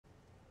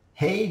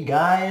Hey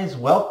guys,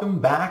 welcome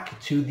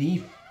back to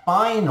the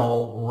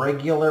final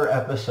regular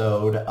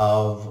episode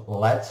of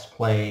Let's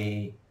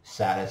Play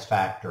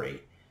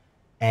Satisfactory.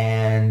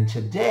 And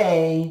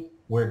today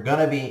we're going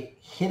to be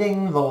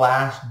hitting the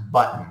last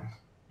button.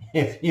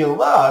 If you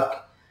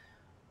look,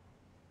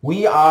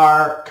 we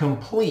are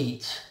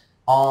complete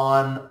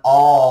on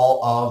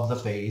all of the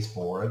Phase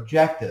 4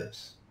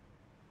 objectives,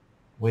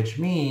 which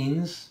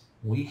means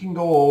we can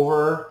go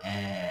over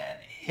and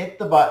hit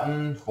the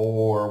button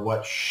for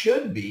what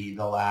should be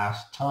the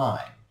last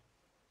time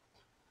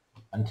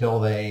until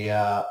they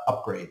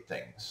upgrade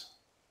things.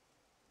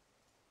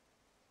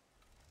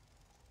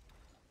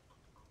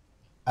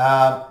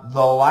 The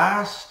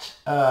last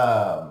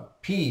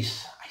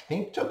piece, I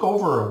think, took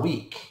over a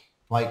week.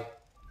 Like,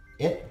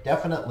 it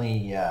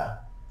definitely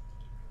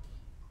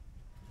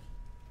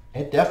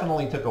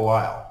took a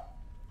while.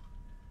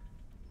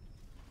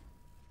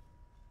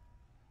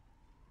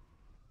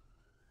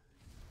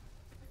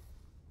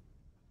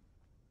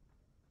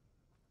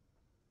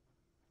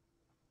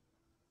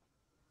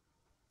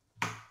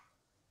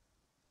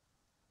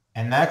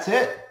 And that's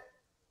it.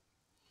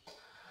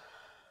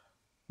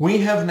 We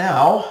have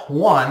now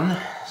won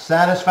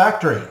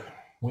Satisfactory.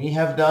 We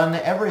have done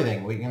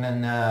everything. We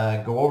can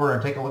go over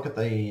and take a look at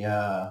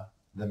the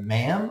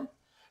MAM.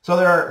 So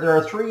there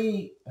are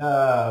three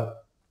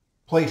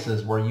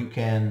places where you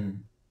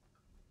can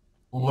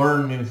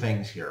learn new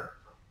things here.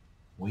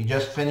 We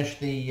just finished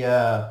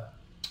the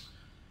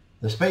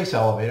space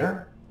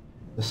elevator.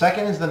 The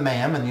second is the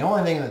MAM, and the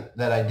only thing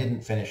that I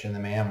didn't finish in the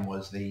MAM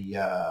was the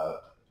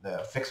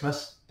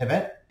Fixmas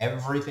event.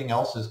 Everything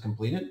else is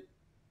completed.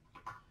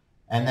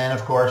 And then,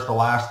 of course, the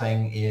last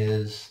thing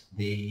is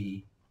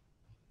the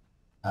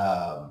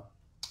Awesome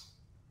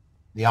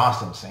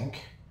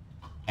Sink.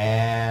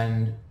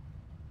 And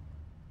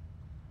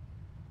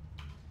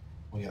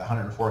we got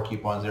 104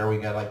 coupons there. We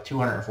got like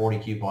 240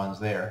 coupons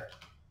there.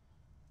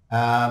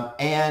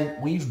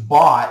 And we've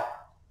bought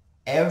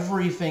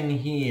everything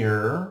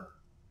here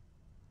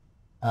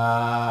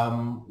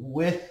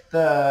with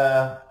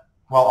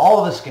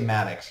all of the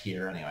schematics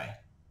here anyway,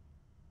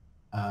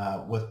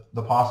 with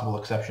the possible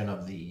exception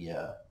of the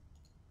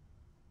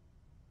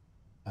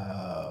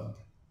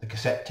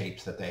cassette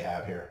tapes that they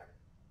have here.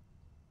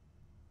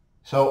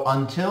 So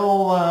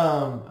until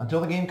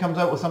the game comes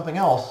out with something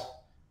else,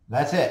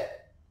 that's it.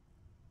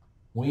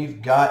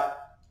 We've got,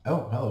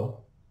 oh,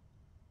 hello.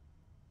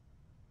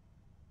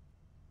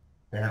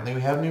 Apparently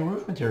we have new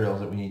roof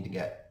materials that we need to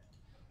get.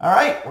 All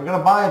right, we're going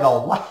to buy the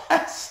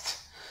last,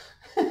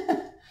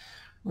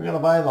 we're going to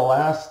buy the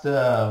last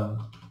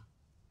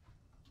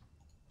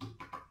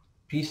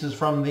pieces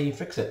from the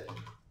Fix-It.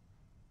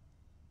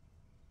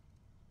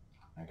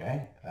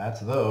 Okay, that's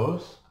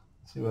those.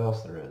 Let's see what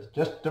else there is,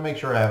 just to make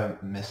sure I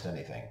haven't missed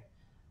anything.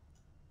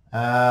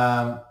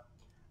 I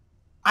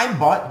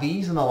bought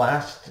these in the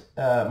last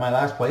my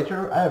last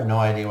playthrough. I have no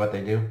idea what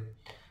they do,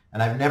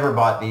 and I've never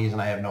bought these,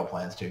 and I have no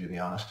plans to be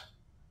honest.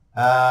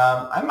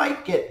 I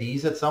might get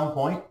these at some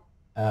point.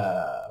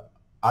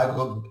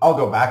 I'll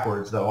go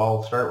backwards though.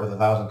 I'll start with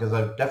 1,000 because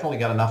I've definitely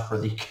got enough for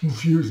the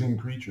confusing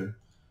creature.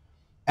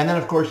 And then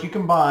of course you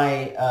can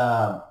buy.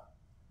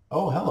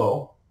 Oh,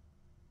 hello.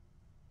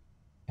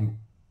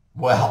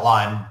 Well,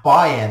 I'm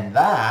buying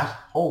that.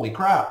 Holy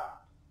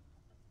crap.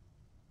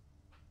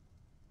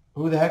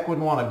 Who the heck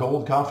wouldn't want a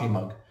gold coffee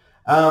mug?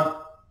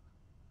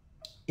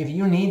 If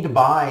you need to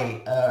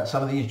buy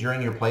some of these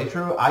during your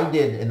playthrough, I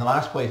did in the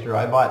last playthrough.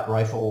 I bought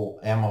rifle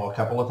ammo a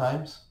couple of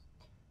times.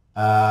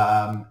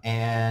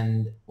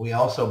 And we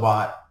also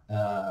bought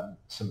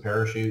some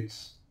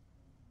parachutes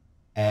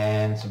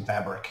and some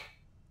fabric.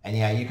 And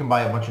yeah, you can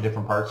buy a bunch of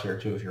different parts here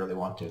too if you really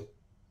want to.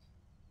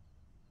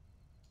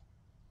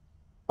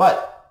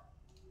 But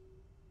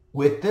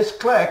with this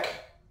click,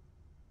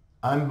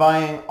 I'm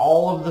buying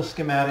all of the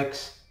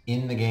schematics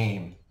in the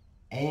game.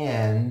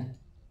 And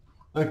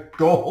the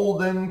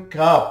golden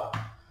cup.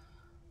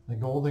 The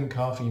golden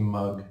coffee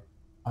mug.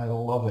 I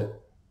love it.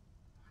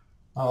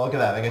 Oh, look at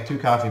that. I got 2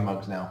 coffee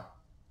mugs now.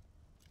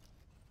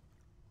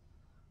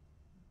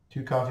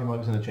 2 coffee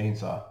mugs and a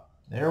chainsaw.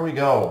 There we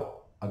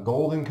go. A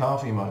golden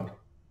coffee mug.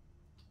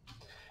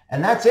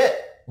 And that's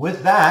it.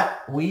 With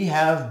that, we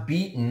have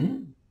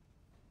beaten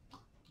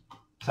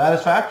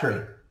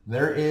Satisfactory.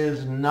 There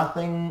is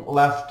nothing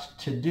left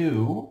to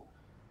do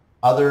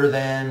other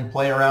than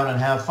play around and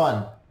have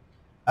fun.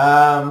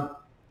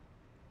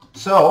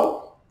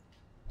 So,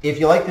 if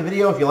you like the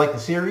video, if you like the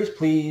series,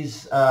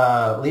 please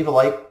leave a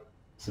like,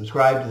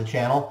 subscribe to the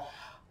channel.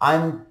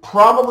 I'm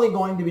probably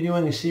going to be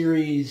doing a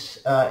series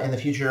in the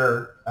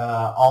future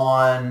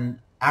on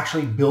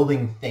actually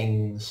building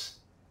things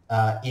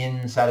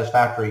in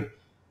Satisfactory.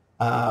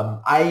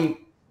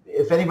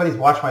 If anybody's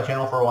watched my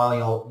channel for a while,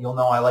 you'll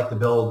know I like to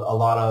build a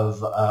lot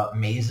of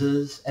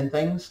mazes and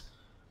things,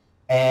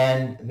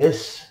 and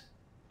this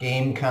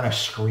game kind of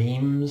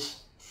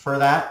screams for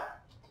that.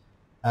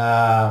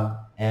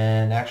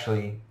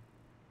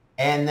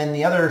 And then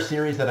the other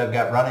series that I've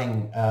got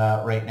running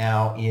right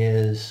now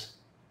is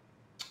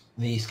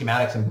the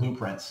schematics and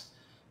blueprints.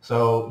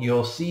 So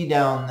you'll see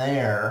down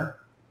there,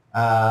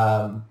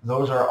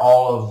 those are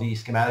all of the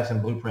schematics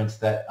and blueprints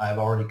that I've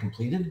already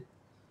completed.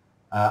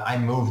 I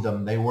moved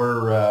them. They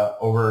were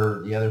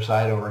over the other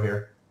side over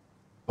here.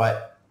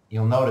 But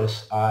you'll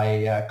notice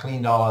I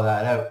cleaned all of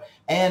that out.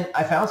 And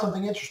I found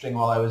something interesting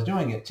while I was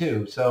doing it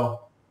too.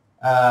 So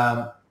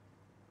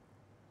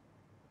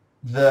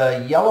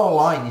the yellow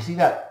line, you see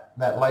that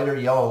lighter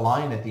yellow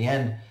line at the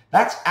end,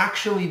 that's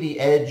actually the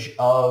edge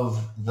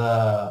of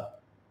the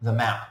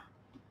map.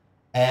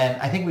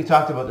 And I think we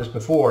talked about this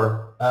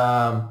before.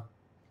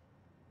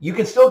 You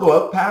can still go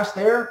out past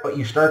there, but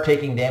you start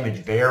taking damage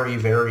very,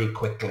 very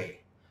quickly.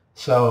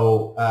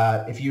 So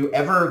if you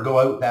ever go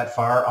out that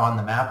far on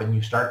the map and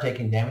you start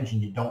taking damage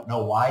and you don't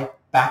know why,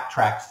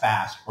 backtrack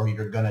fast or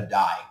you're going to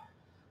die.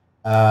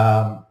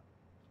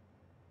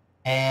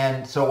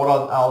 And so what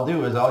I'll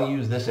do is I'll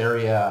use this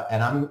area,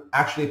 and I'm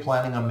actually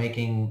planning on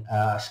making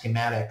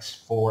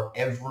schematics for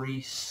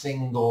every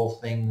single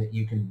thing that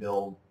you can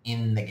build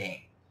in the game.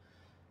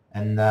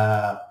 And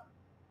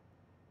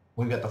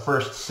we've got the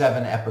first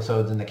 7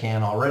 episodes in the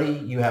can already.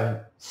 You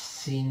haven't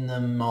seen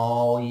them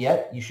all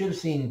yet. You should have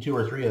seen 2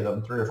 or 3 of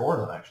them, 3 or 4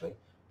 of them actually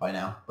by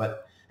now.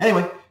 But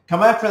anyway, come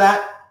back for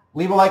that.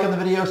 Leave a like on the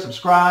video,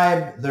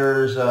 subscribe.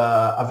 There's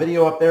a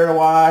video up there to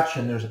watch,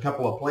 and there's a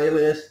couple of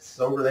playlists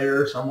over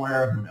there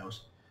somewhere. Who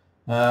knows?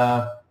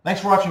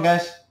 Thanks for watching,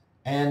 guys,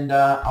 and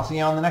I'll see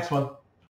you on the next one.